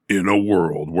In a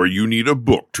world where you need a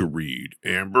book to read,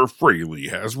 Amber Fraley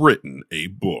has written a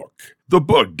book. The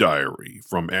Bug Diary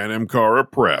from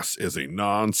Anamkara Press is a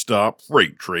non-stop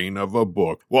freight train of a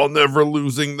book, while never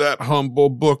losing that humble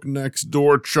book next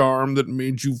door charm that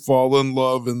made you fall in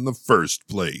love in the first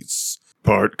place.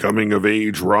 Part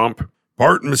coming-of-age romp,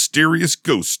 part mysterious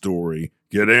ghost story.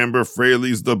 Get Amber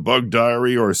Fraley's The Bug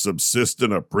Diary or subsist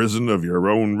in a prison of your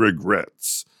own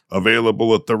regrets.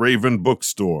 Available at the Raven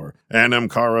Bookstore,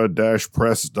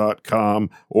 anamkara-press.com,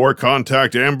 or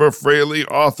contact Amber Fraley,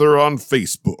 author, on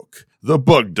Facebook. The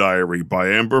Bug Diary by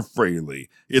Amber Fraley.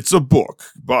 It's a book.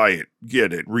 Buy it,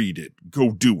 get it, read it,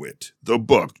 go do it. The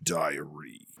Bug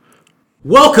Diary.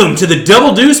 Welcome to the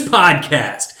Double Deuce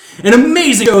Podcast, an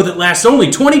amazing show that lasts only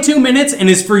 22 minutes and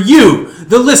is for you,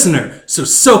 the listener, so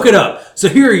soak it up. So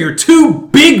here are your two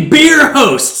big beer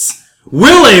hosts,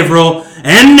 Will Averill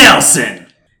and Nelson.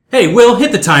 Hey, Will,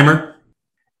 hit the timer.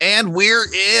 And we're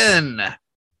in.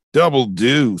 Double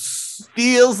Deuce.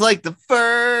 Feels like the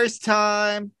first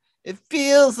time. It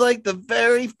feels like the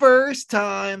very first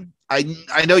time. I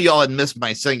know y'all had missed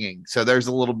my singing, so there's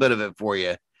a little bit of it for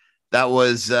you. That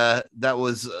was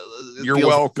You're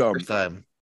welcome. Like time.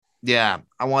 Yeah,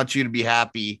 I want you to be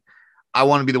happy. I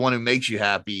want to be the one who makes you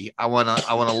happy. I want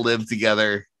to live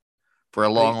together for a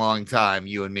long, long time,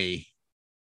 you and me.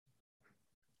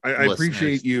 I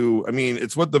appreciate you. I mean,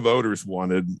 it's what the voters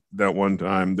wanted that one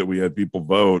time that we had people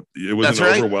vote. It was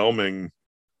overwhelming.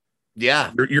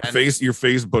 Yeah. Your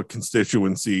Facebook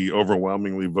constituency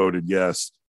overwhelmingly voted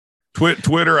yes.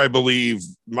 Twitter, I believe,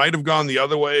 might have gone the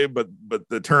other way, but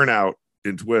the turnout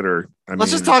in Twitter. Let's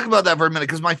just talk about that for a minute,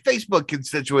 because my Facebook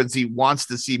constituency wants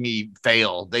to see me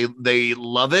fail. They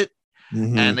love it.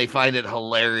 Mm-hmm. And they find it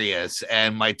hilarious.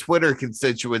 And my Twitter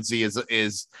constituency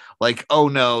is like, oh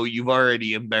no, you've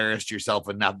already embarrassed yourself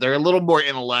enough. They're a little more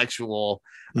intellectual.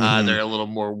 Mm-hmm. They're a little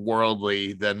more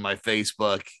worldly than my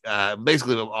Facebook.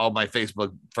 Basically, all my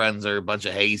Facebook friends are a bunch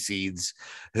of hayseeds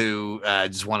who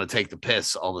just want to take the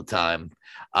piss all the time.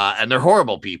 And they're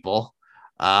horrible people.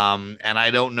 And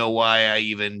I don't know why I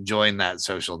even joined that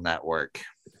social network.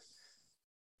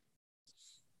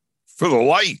 For the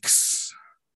likes.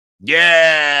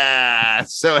 Yeah.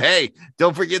 So, hey,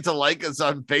 don't forget to like us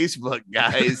on Facebook,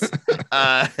 guys.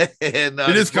 And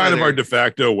it is kind of our de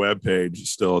facto webpage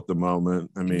still at the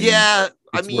moment. I mean, yeah,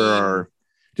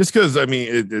 just because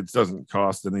it doesn't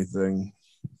cost anything.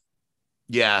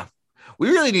 Yeah, we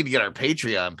really need to get our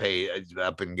Patreon page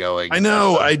up and going. I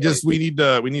know. We need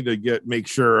to make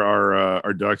sure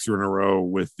our ducks are in a row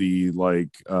with the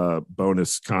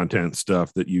bonus content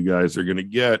stuff that you guys are going to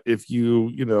get if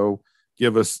you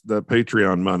give us the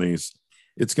Patreon monies.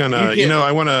 It's gonna,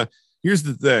 here's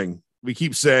the thing. We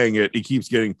keep saying it keeps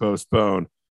getting postponed,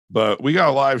 but we got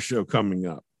a live show coming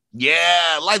up.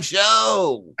 Yeah, live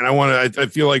show. And I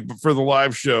feel like for the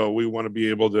live show, we want to be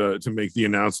able to make the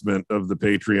announcement of the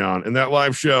Patreon. And that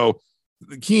live show,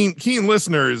 the keen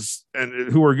listeners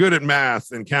and who are good at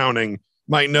math and counting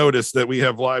might notice that we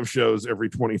have live shows every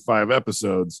 25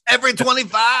 episodes. Every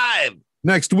 25.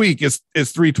 Next week is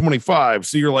 325.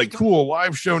 So you're like, cool,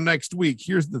 live show next week.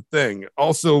 Here's the thing.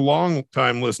 Also, long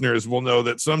time listeners will know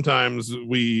that sometimes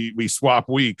we swap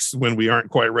weeks when we aren't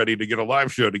quite ready to get a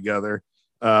live show together.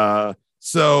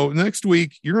 So next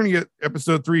week, you're going to get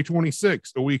episode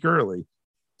 326 a week early.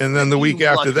 And then the week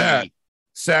after that,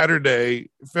 Saturday,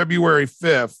 February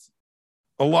 5th,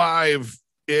 a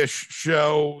live-ish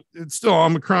show. It's still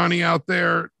Omicron-y out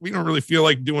there. We don't really feel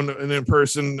like doing an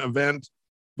in-person event.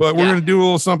 But we're going to do a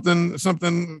little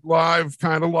something live,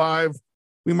 kind of live.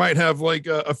 We might have like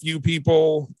a few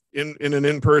people in an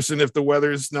in-person if the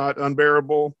weather's not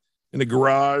unbearable, in a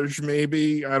garage,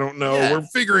 maybe. I don't know. Yeah. We're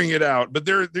figuring it out. But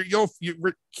you'll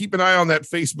keep an eye on that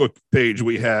Facebook page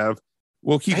we have.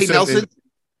 We'll keep. Hey, Nelson,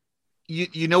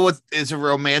 you know what is a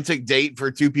romantic date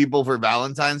for two people for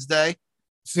Valentine's Day?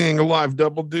 Seeing a live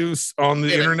Double Deuce on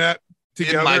the internet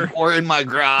together. In my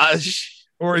garage.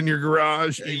 Or in your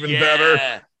garage, even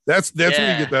better. That's when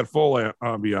you get that full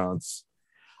ambiance.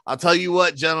 I'll tell you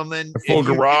what, gentlemen. A full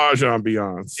garage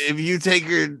ambiance. If you take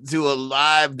her to a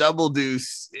live Double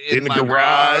Deuce in my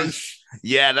garage,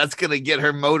 that's gonna get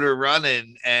her motor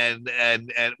running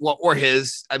or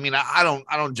his. I mean, I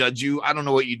don't judge you. I don't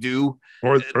know what you do.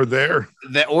 Or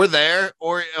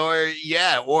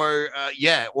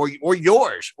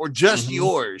yours, or just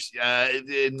yours. And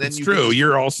then it's true.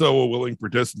 You're also a willing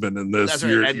participant in this. That's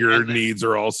right. Your needs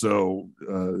are also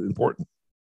important.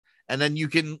 And then you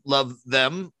can love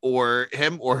them or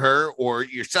him or her or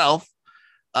yourself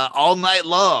all night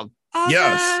long. All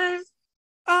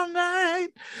night.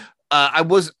 I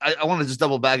want to just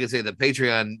double back and say that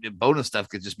Patreon bonus stuff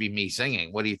could just be me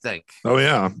singing. What do you think? Oh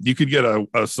yeah, you could get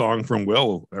a song from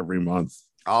Will every month.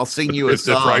 I'll sing you a if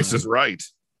song. The price is right.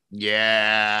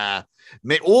 Yeah.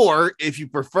 Or if you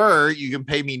prefer, you can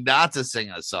pay me not to sing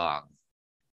a song.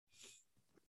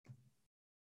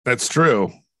 That's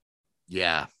true.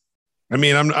 Yeah. I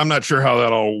mean, I'm not sure how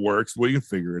that all works. We can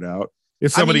figure it out.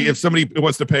 If somebody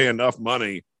wants to pay enough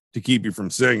money to keep you from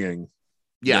singing,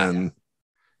 then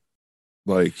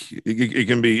like it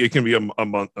can be a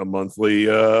monthly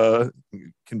a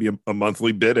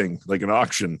monthly bidding, like an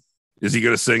auction. Is he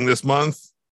going to sing this month?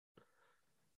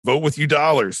 Vote with your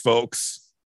dollars, folks.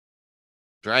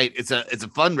 Right. It's a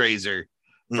fundraiser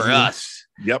for us.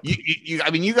 Yep.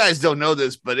 I mean, you guys don't know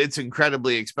this, but it's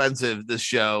incredibly expensive, this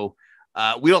show.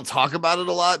 We don't talk about it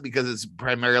a lot because it's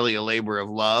primarily a labor of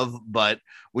love. But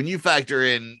when you factor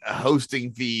in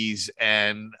hosting fees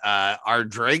and our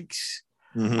drinks,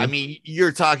 I mean,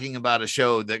 you're talking about a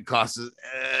show that costs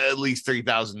at least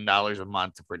 $3,000 a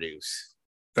month to produce.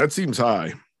 That seems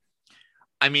high.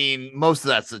 I mean, most of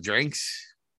that's the drinks.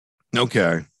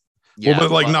 Okay. Yeah, well,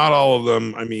 but like not all of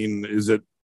them. I mean, is it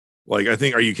like, I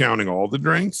think, are you counting all the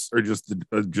drinks or just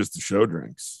the show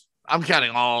drinks? I'm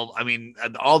counting all. I mean,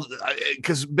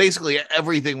 because basically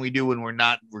everything we do when we're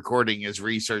not recording is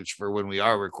research for when we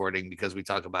are recording, because we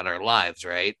talk about our lives,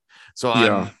 right? So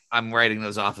I'm writing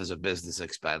those off as a business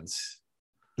expense.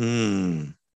 Yeah.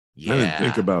 I didn't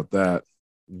think about that.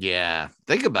 Yeah,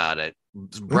 think about it.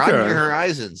 Broaden your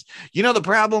horizons. You know the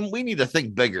problem? We need to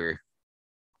think bigger.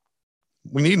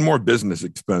 We need more business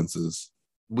expenses.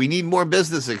 We need more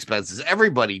business expenses.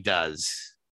 Everybody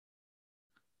does.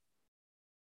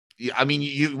 I mean,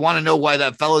 you want to know why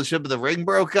that Fellowship of the Ring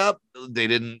broke up? They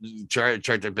didn't chart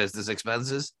their business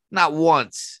expenses. Not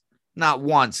once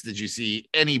did you see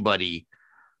anybody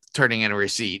turning in a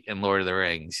receipt in Lord of the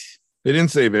Rings. They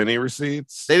didn't save any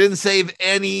receipts. They didn't save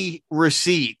any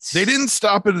receipts. They didn't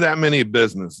stop at that many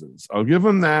businesses. I'll give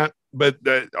them that. But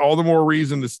all the more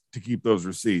reason to keep those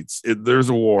receipts. There's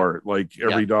a war. Like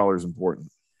every dollar is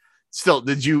important. Still,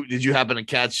 did you happen to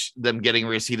catch them getting a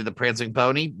receipt of the Prancing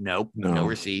Pony? Nope. No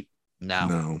receipt.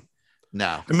 No.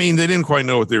 I mean, they didn't quite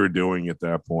know what they were doing at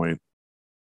that point.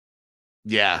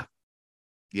 Yeah.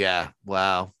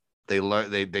 Wow. They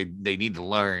learn. They need to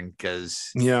learn,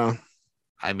 because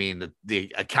I mean,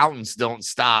 the accountants don't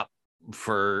stop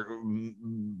for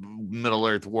Middle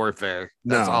Earth warfare.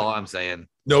 That's all I'm saying.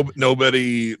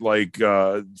 Nobody like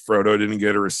Frodo didn't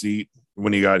get a receipt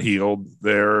when he got healed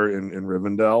there in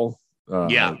Rivendell.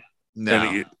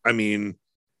 I mean,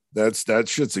 that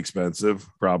shit's expensive,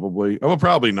 probably. Oh, well,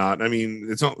 probably not. I mean,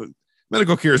 it's not,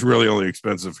 medical care is really only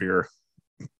expensive here.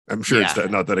 I'm sure it's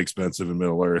not that expensive in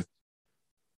Middle Earth.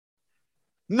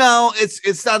 No,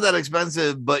 it's not that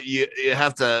expensive, but you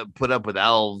have to put up with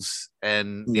elves,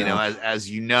 and you know, as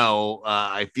you know,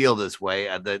 I feel this way.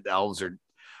 That elves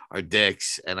are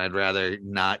dicks, and I'd rather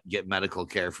not get medical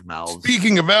care from elves.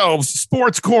 Speaking of elves,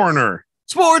 Sports Corner,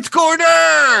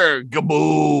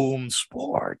 Gaboom,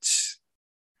 sports.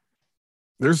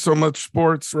 There's so much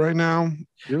sports right now.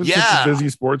 It was such a busy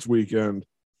sports weekend.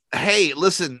 Hey,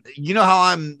 listen, you know how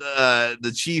I'm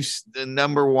the Chiefs'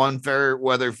 number one fair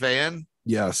weather fan?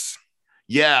 Yes.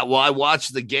 Yeah, well, I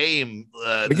watched the game.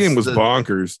 The game was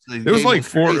bonkers. It was like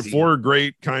four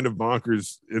great kind of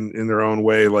bonkers in their own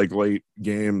way, like late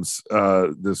games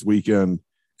this weekend.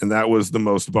 And that was the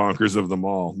most bonkers of them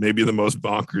all. Maybe the most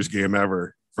bonkers game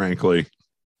ever, frankly.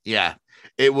 Yeah,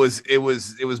 it was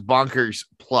bonkers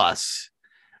plus.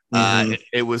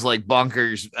 It was like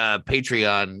bonkers,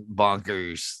 Patreon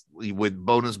bonkers with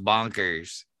bonus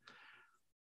bonkers.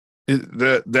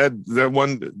 That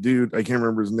one dude, I can't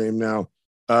remember his name now.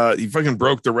 He fucking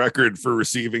broke the record for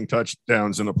receiving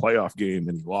touchdowns in a playoff game,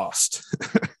 and he lost.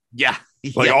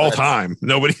 All time.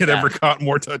 Nobody had ever caught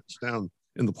more touchdowns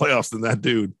in the playoffs than that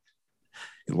dude.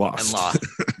 He lost.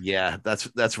 Yeah,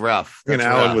 that's rough. And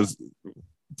Allen was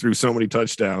threw so many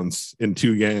touchdowns in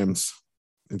 2 games.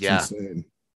 It's insane.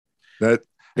 That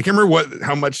I can't remember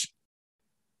how much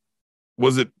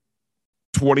was it.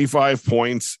 25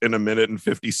 points in a minute and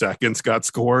 50 seconds got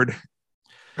scored,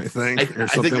 I think, or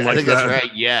something like that. I think that's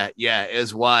right. Yeah. It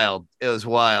was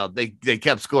wild. They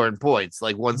kept scoring points.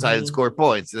 Like one side had scored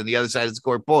points, and then the other side had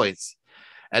scored points.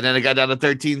 And then it got down to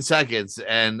 13 seconds.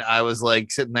 And I was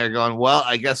like sitting there going, well,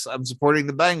 I guess I'm supporting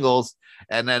the Bengals.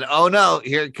 And then, oh no,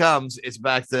 here it comes. It's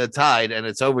back to tied, and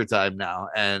it's overtime now.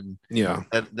 And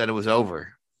then it was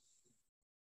over.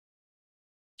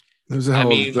 It was a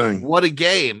hell of a thing. What a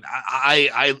game.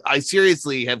 I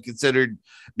seriously have considered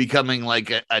becoming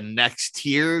like a next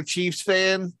tier Chiefs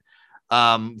fan.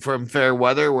 from fair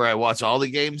weather where I watch all the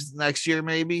games next year,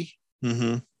 maybe.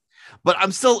 Mm-hmm. But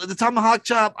I'm still the tomahawk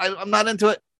chop. I'm not into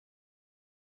it.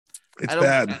 It's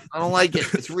bad. I don't like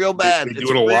it. It's real bad. They do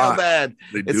it's it a real lot. bad.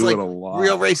 They it's do like it a lot.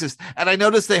 Real racist. And I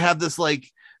noticed they have this like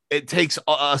it takes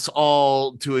us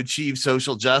all to achieve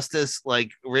social justice,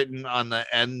 like written on the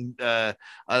end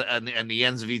and the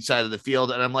ends of each side of the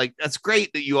field. And I'm like, that's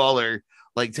great that you all are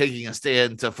like taking a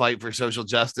stand to fight for social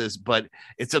justice, but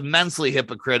it's immensely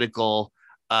hypocritical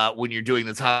when you're doing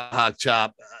the tomahawk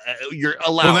chop. You're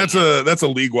allowed. Well, that's a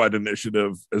league-wide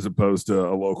initiative as opposed to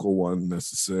a local one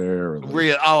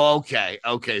necessarily.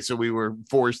 Okay. So we were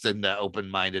forced into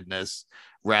open-mindedness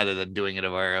rather than doing it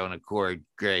of our own accord.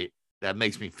 Great. That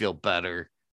makes me feel better,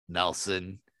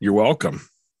 Nelson. You're welcome.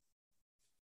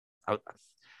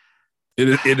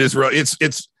 It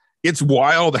is. It's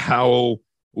wild how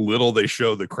little they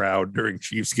show the crowd during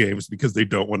Chiefs games because they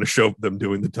don't want to show them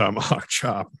doing the tomahawk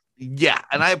chop. Yeah,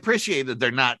 and I appreciate that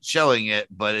they're not showing it,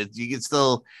 but you can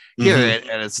still hear it,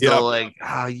 and it's still like,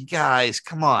 oh, you guys,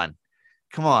 come on.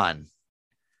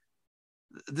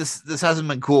 This hasn't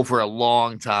been cool for a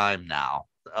long time now,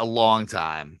 a long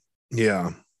time. Yeah,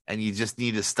 and you just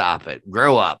need to stop it.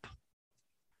 Grow up.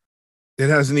 It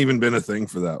hasn't even been a thing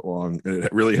for that long.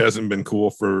 It really hasn't been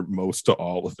cool for most to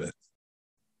all of it.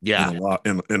 Yeah,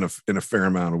 in a fair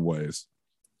amount of ways.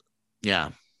 Yeah.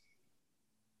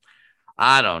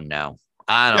 I don't know.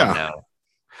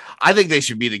 I think they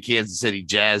should be the Kansas City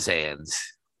Jazz hands.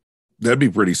 That'd be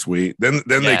pretty sweet. Then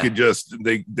they could just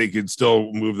they could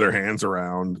still move their hands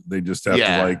around. They just have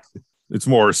to like it's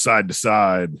more side to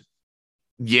side.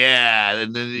 Yeah, a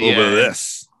little bit of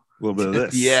this. A little bit of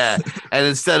this. Yeah. And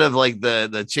instead of like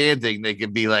the chanting, they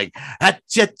could be like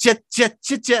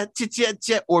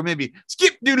or maybe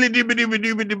skip doodly dooba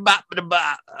dooba dooba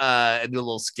dooba and do a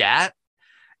little scat.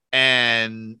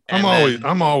 And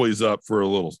I'm always up for a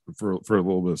little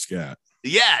bit of scat.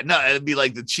 Yeah, no, it'd be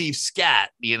like the Chief scat,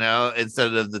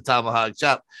 instead of the tomahawk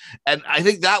chop. And I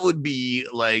think that would be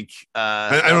like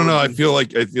I don't know. I feel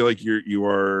like you're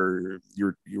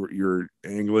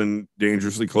angling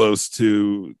dangerously close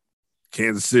to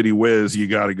Kansas City Wiz. You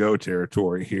got to go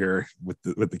territory here with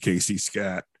the KC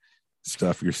scat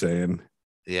stuff you're saying.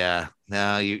 Yeah,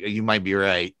 no, you might be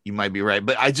right.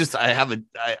 But I have a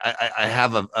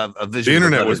vision. The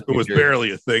internet was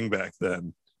barely a thing back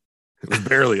then. It was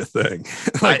barely a thing.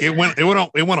 Like it went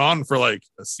on for like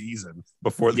a season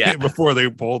before they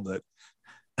pulled it.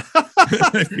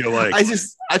 I feel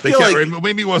like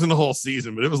maybe it wasn't a whole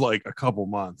season, but it was like a couple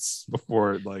months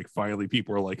before like finally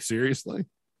people were like, seriously.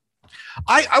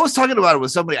 I was talking about it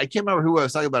with somebody. I can't remember who I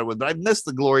was talking about it with, but I missed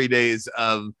the glory days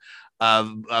of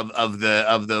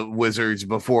the Wizards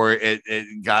before it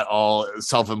got all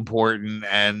self-important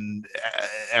and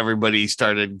everybody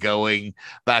started going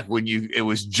back when it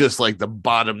was just like the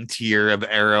bottom tier of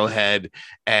Arrowhead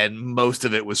and most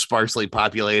of it was sparsely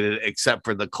populated except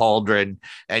for the Cauldron,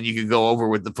 and you could go over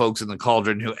with the folks in the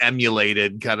Cauldron who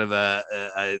emulated kind of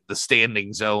the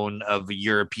standing zone of a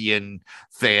European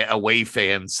away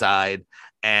fan side,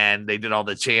 and they did all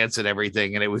the chants and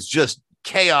everything, and it was just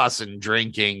chaos and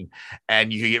drinking,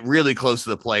 and you could get really close to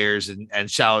the players and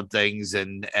shout things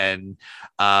and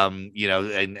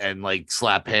like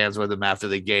slap hands with them after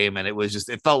the game, and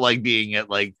it felt like being at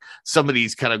like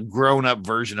somebody's kind of grown-up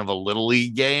version of a little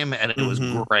league game, and it was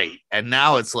great. And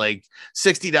now it's like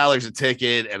 $60 a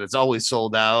ticket and it's always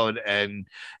sold out and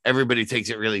everybody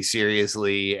takes it really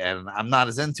seriously, and I'm not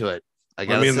as into it. I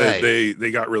mean,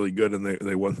 they got really good and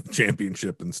they won the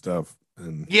championship and stuff.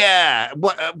 And yeah,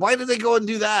 why did they go and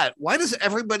do that? Why does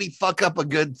everybody fuck up a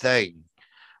good thing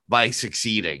by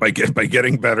succeeding? By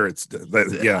getting better, this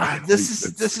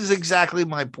is exactly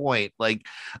my point. Like,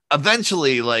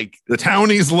 eventually, like the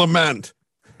townies lament.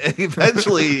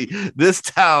 Eventually, this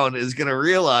town is going to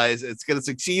realize it's going to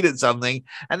succeed at something,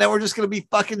 and then we're just going to be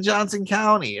fucking Johnson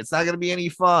County. It's not going to be any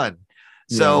fun.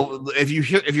 So if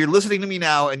you're listening to me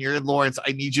now and you're in Lawrence,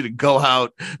 I need you to go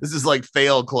out. This is like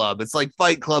Fail Club. It's like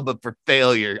Fight Club, but for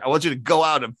failure. I want you to go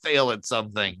out and fail at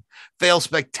something. Fail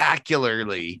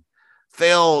spectacularly.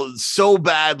 Fail so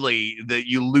badly that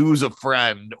you lose a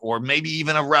friend or maybe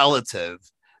even a relative.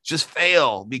 Just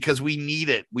fail because we need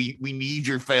it. We need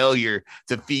your failure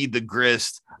to feed the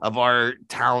grist of our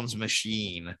town's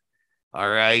machine. All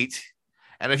right.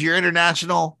 And if you're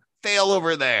international, fail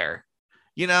over there.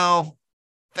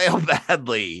 Fail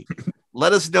badly.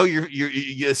 Let us know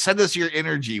you send us your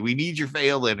energy. We need your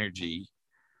fail energy.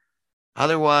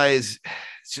 Otherwise,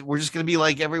 we're just going to be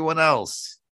like everyone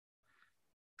else.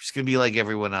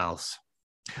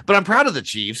 But I'm proud of the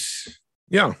Chiefs.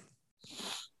 Yeah.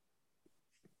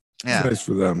 Yeah. It's nice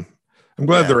for them. I'm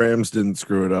glad the Rams didn't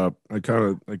screw it up. I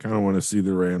kind of want to see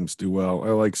the Rams do well. I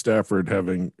like Stafford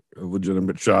having a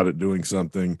legitimate shot at doing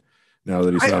something now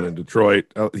that he's not in Detroit.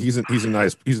 He's a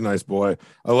nice boy.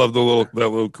 I love that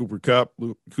little Cooper Kupp.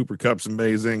 Cooper Kupp's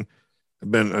amazing.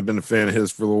 I've been a fan of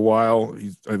his for a little while.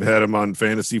 I've had him on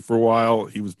fantasy for a while.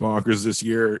 He was bonkers this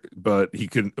year, but he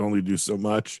could only do so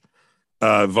much.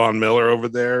 Von Miller over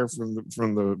there from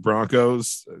the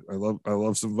Broncos. I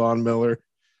love some Von Miller.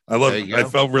 I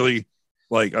felt really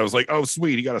like I was like, oh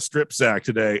sweet, he got a strip sack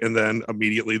today, and then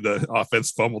immediately the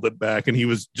offense fumbled it back, and he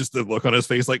was just the look on his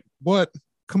face like, what?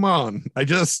 Come on,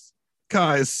 guys.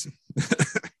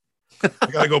 I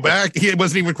gotta go back. He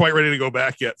wasn't even quite ready to go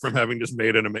back yet from having just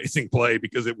made an amazing play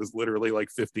because it was literally like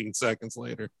 15 seconds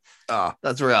later. Oh,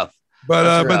 that's rough.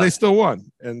 But they still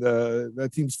won, and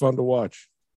that team's fun to watch.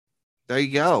 There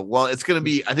you go. Well, I think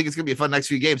it's gonna be a fun next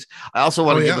few games. I also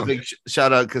want to give a big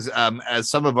shout out because as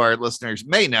some of our listeners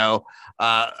may know,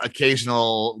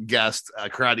 occasional guest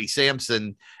Karate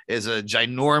Samson is a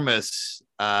ginormous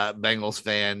Bengals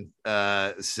fan.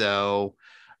 So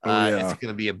it's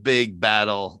going to be a big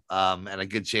battle and a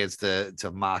good chance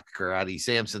to mock Karate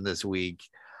Samson this week.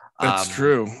 That's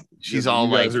true. She's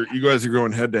you guys are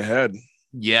going head to head.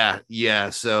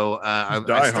 Yeah. So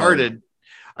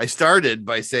I started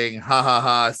by saying, ha ha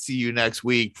ha, see you next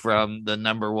week from the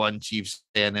number one Chiefs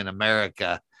fan in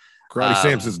America. Karate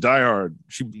Samson's diehard.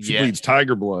 She bleeds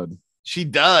tiger blood. She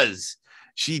does.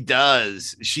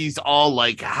 She's all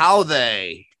like, how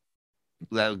they,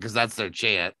 because that's their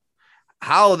chant.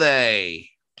 How they,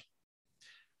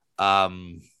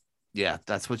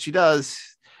 that's what she does.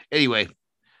 Anyway,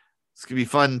 it's gonna be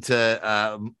fun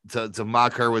to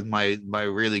mock her with my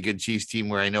really good Chiefs team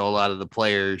where I know a lot of the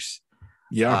players.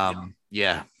 Yeah.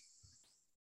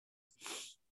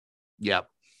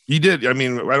 You did. I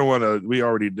mean, I don't want to. We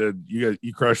already did. You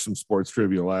crushed some sports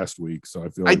trivia last week, so I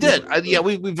feel like I did.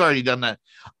 We've already done that.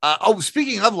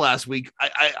 Speaking of last week,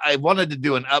 I wanted to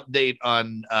do an update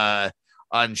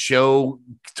on show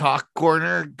talk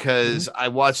corner because I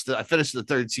finished the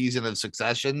third season of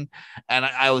Succession, and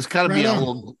I was kind of being a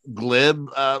little glib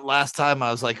last time.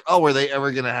 I was like, oh, were they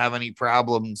ever going to have any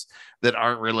problems that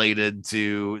aren't related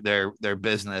to their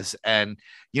business? And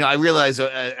I realized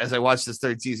as I watched this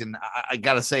third season, I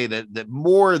got to say that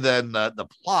more than the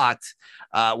plot,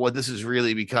 what's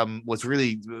really become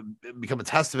a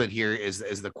testament here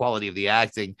is the quality of the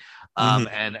acting.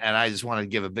 And I just want to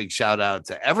give a big shout out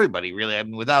to everybody, really. I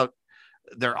mean,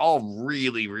 they're all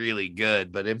really, really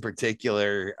good, but in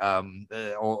particular,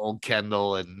 old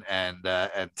Kendall and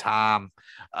Tom.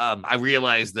 I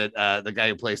realized that the guy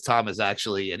who plays Tom is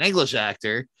actually an English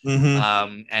actor,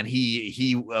 and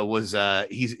he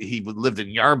lived in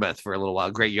Yarmouth for a little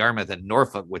while, Great Yarmouth in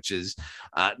Norfolk, which is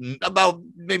about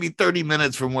maybe 30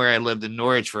 minutes from where I lived in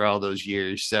Norwich for all those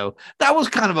years. So that was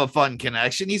kind of a fun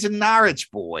connection. He's a Norwich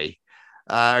boy,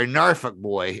 or Norfolk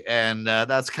boy, and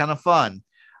that's kind of fun.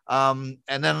 And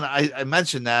then I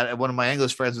mentioned that, and one of my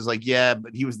English friends was like, yeah,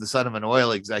 but he was the son of an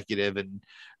oil executive and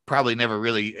probably never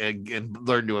really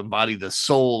learned to embody the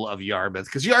soul of Yarmouth,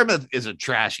 because Yarmouth is a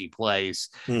trashy place.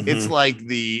 It's like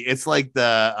the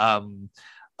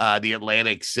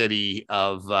Atlantic City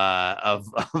of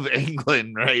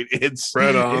England, right? It's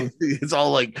right on. It's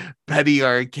all like petty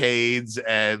arcades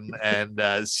and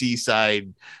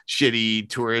seaside shitty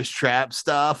tourist trap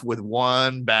stuff with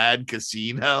one bad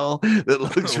casino that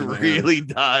looks really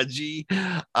dodgy.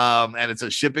 And it's a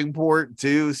shipping port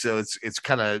too, so it's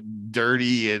kind of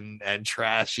dirty and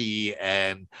trashy.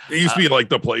 And it used to be like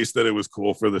the place that it was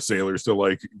cool for the sailors to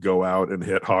like go out and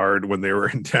hit hard when they were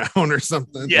in town or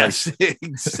something. Yes,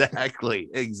 exactly.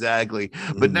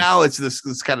 But now it's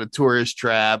this kind of tourist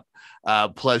trap,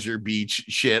 pleasure beach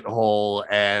shithole.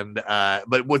 And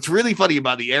but what's really funny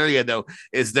about the area though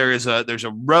is there's a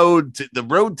road the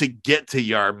road to get to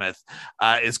Yarmouth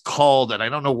is called, and I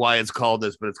don't know why it's called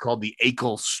this, but it's called the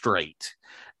Achill Strait.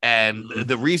 And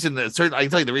the reason that I can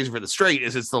tell you the reason for the strait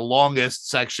is it's the longest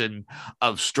section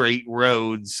of straight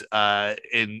roads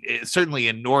certainly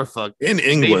in Norfolk, in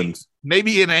England.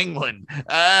 Maybe in England,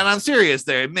 and I'm serious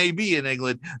there. It may be in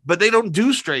England, but they don't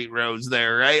do straight roads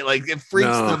there, right? Like it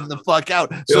freaks them the fuck out.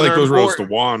 They like those roads to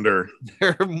wander.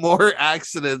 There are more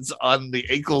accidents on the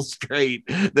Achill Strait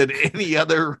than any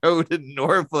other road in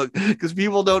Norfolk because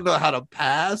people don't know how to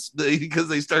pass because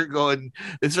they start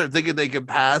thinking they can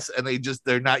pass, and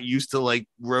they're not used to like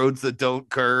roads that don't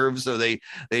curve, so they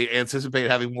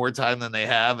anticipate having more time than they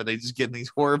have, and they just get in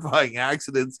these horrifying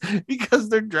accidents because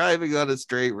they're driving on a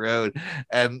straight road. quote,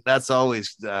 and that's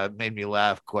always made me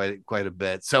laugh quite a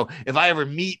bit. So if I ever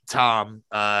meet Tom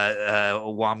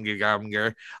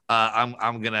Wamger,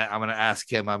 I'm gonna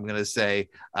ask him. I'm gonna say,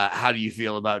 how do you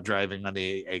feel about driving on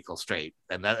the Acle Strait?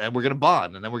 And we're gonna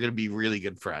bond, and then we're gonna be really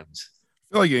good friends.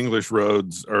 I feel like English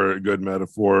roads are a good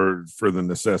metaphor for the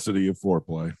necessity of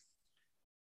foreplay.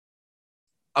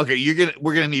 Okay,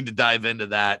 we're gonna need to dive into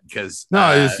that because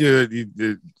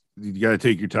you got to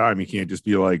take your time. You can't just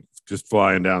be like just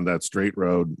flying down that straight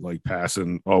road, like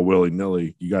passing all willy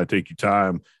nilly. You got to take your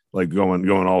time, like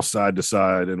going all side to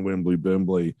side and wimbly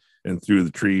bimbly and through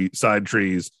the side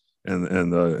trees and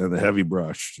the heavy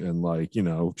brush and like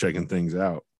checking things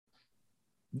out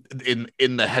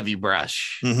in the heavy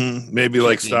brush. Mm-hmm. Maybe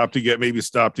like stop to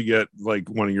get like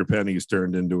one of your pennies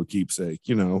turned into a keepsake.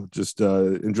 Just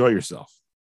enjoy yourself.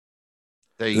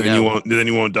 There you go. Then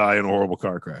you won't die in a horrible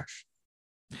car crash.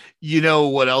 You know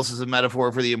what else is a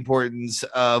metaphor for the importance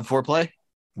of foreplay?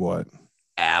 What?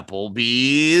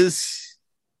 Applebee's.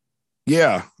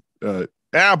 Yeah.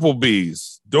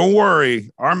 Applebee's. Don't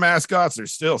worry. Our mascots are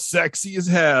still sexy as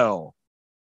hell.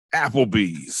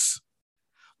 Applebee's.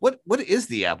 What is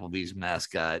the Applebee's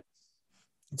mascot?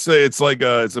 It's like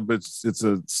it's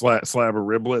a slab of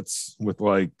riblets with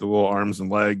like the little arms and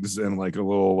legs and like a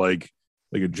little like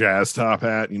a jazz top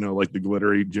hat, like the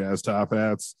glittery jazz top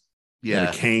hats. Yeah, and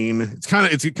a cane. It's kind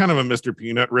of a Mr.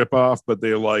 Peanut ripoff, but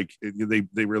they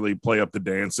they really play up the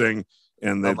dancing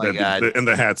and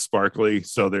the hat's sparkly,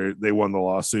 so they won the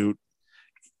lawsuit.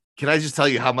 Can I just tell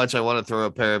you how much I want to throw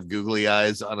a pair of googly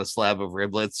eyes on a slab of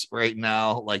riblets right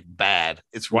now? Like bad.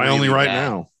 It's why really only right bad.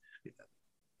 now?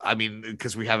 I mean,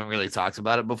 because we haven't really talked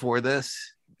about it before this.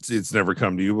 It's never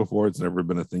come to you before. It's never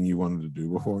been a thing you wanted to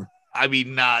do before. I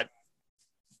mean, not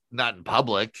in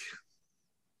public.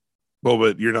 Well,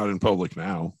 but you're not in public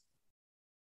now.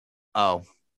 Oh,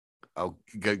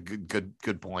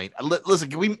 good point.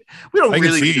 Listen, we don't I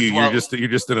really can see you. dwell, You're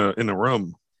just in a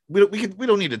room. We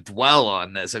don't need to dwell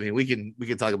on this. I mean, we can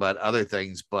talk about other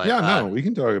things, but we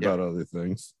can talk about other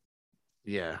things.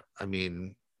 Yeah, I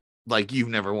mean, like you've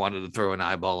never wanted to throw an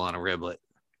eyeball on a riblet.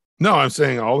 No, I'm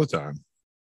saying all the time.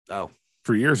 Oh,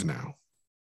 for years now.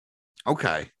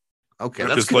 Okay.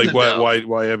 That's just like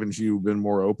why haven't you been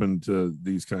more open to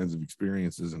these kinds of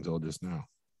experiences until just now?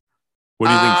 What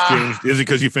do you think's changed? Is it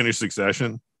because you finished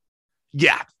Succession?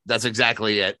 Yeah, that's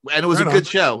exactly it. And it was a good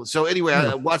show. So anyway,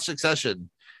 I watched Succession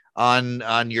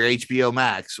on your HBO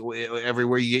Max,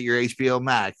 everywhere you get your HBO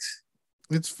Max.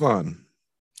 It's fun.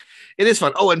 It is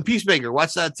fun. Oh, and Peacemaker,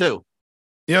 watch that too.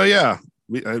 Yeah.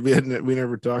 We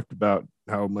never talked about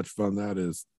how much fun that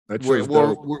is.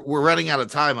 We're running out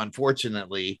of time,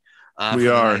 unfortunately. We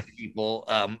are people,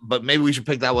 but maybe we should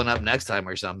pick that one up next time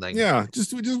or something. Yeah,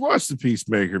 just watch the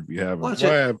Peacemaker if you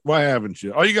haven't. Why haven't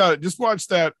you? All you got, just watch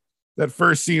that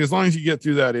first scene. As long as you get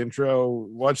through that intro,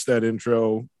 watch that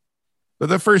intro. But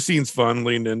the first scene's fun.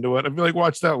 Lean into it. I feel like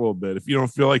watch that a little bit. If you don't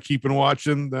feel like keeping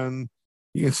watching, then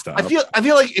you can stop. I feel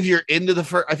like if you're into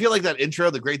I feel like that intro.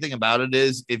 The great thing about it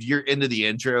is, if you're into the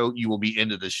intro, you will be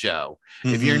into the show.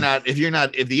 Mm-hmm.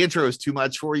 If the intro is too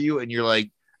much for you, and you're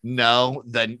like, no,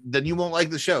 then you won't like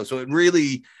the show. So it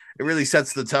really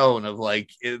sets the tone of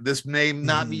like, this may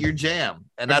not be your jam,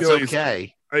 and that's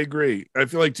okay. I agree. I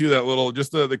feel like too, that little,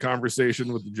 just the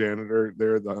conversation with the janitor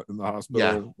there in the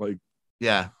hospital,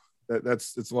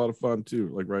 it's a lot of fun too.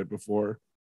 Like right before,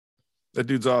 that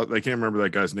dude's I can't remember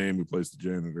that guy's name who plays the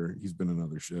janitor. He's been in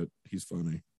other shit. He's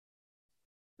funny.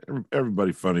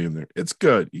 Everybody funny in there. It's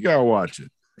good. You gotta watch it.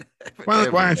 Why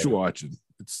aren't you watching?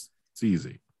 It's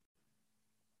easy.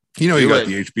 You got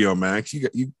the HBO Max.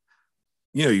 You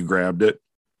grabbed it.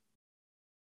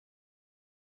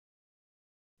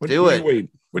 What are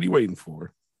you waiting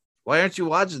for? Why aren't you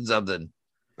watching something?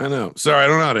 I know. Sorry, I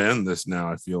don't know how to end this now.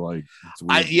 I feel like it's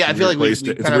weird. I feel like it's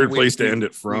a weird place to end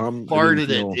it from. Farted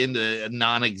it into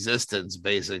non-existence.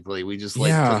 Basically, we just took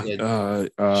a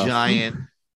giant,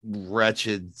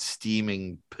 wretched,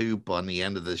 steaming poop on the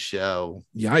end of the show.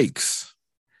 Yikes!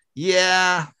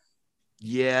 Yeah.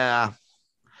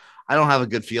 I don't have a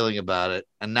good feeling about it,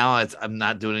 and now I'm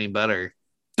not doing any better.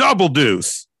 Double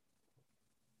deuce.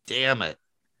 Damn it,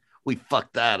 we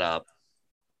fucked that up.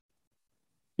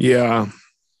 Yeah.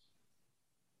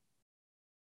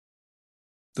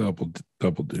 Double deuce.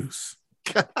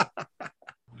 This has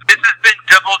been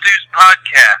Double Deuce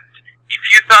Podcast. If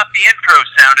you thought the intro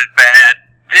sounded bad,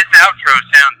 this outro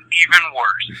sounds even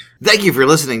worse. Thank you for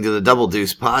listening to the Double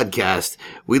Deuce Podcast.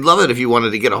 We'd love it if you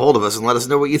wanted to get a hold of us and let us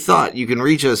know what you thought. You can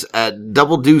reach us at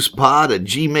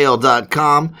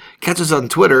doubledeucepod@gmail.com. Catch us on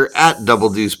Twitter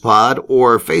 @doubledeucepod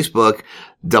or Facebook,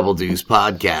 Double Deuce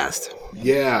Podcast.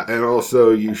 Yeah, and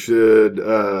also you should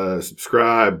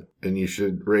subscribe and you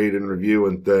should rate and review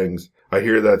and things. I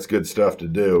hear that's good stuff to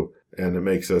do, and it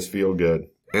makes us feel good.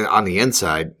 And on the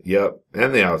inside. Yep,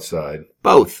 and the outside.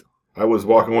 Both. I was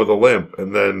walking with a limp,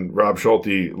 and then Rob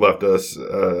Schulte left us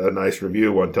a nice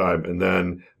review one time, and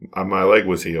then my leg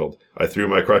was healed. I threw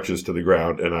my crutches to the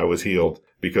ground, and I was healed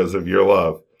because of your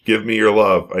love. Give me your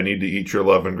love. I need to eat your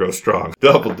love and grow strong.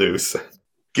 Double deuce.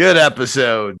 Good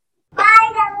episode.